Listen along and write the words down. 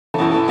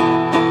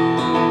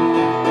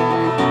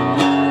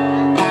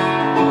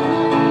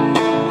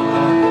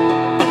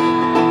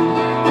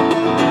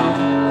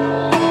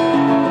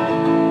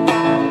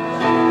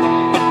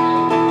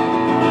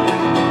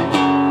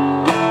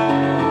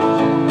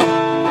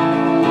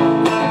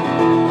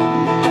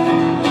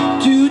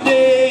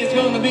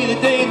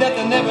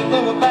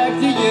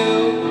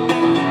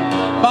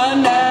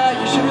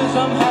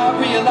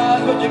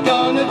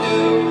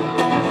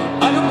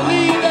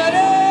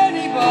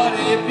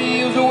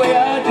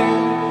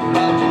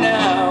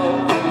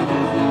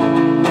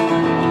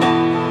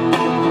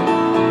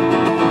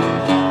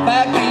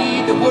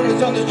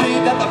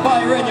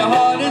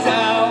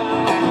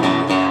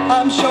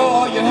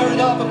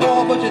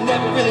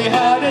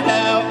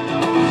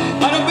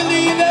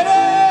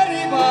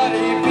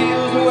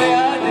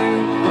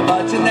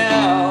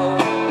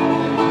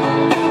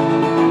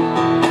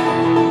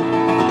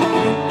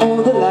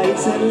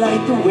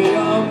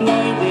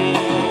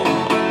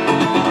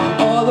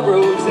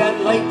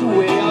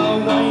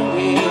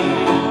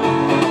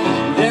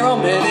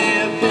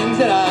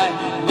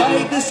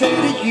say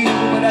to you,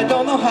 but I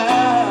don't know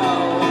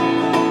how.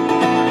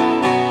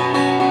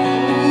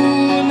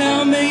 Ooh,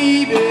 now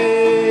maybe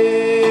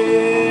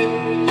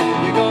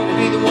you're gonna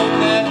be the one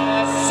that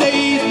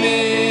saves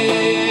me.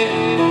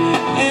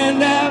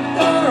 And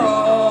after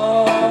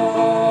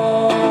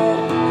all,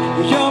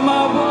 you're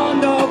my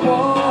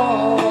wonderwall.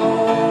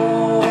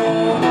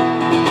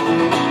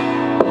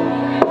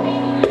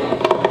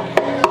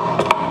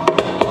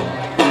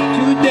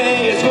 Today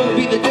is gonna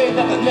be the day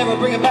that I'll never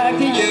bring it back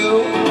to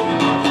you.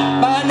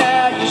 By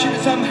now you should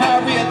have somehow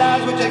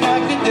realized what you got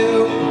to do.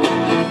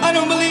 I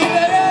don't believe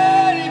that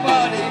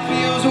anybody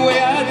feels the way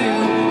I do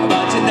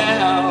about you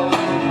now.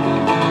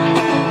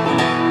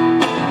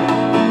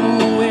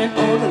 Ooh, and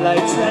all the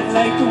lights that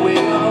light the way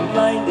are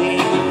blinding,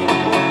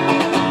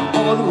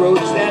 all the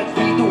roads that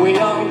lead the way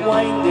are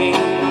winding.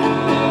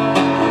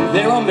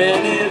 There are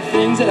many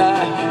things that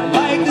I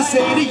like to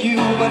say to you,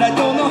 but I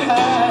don't know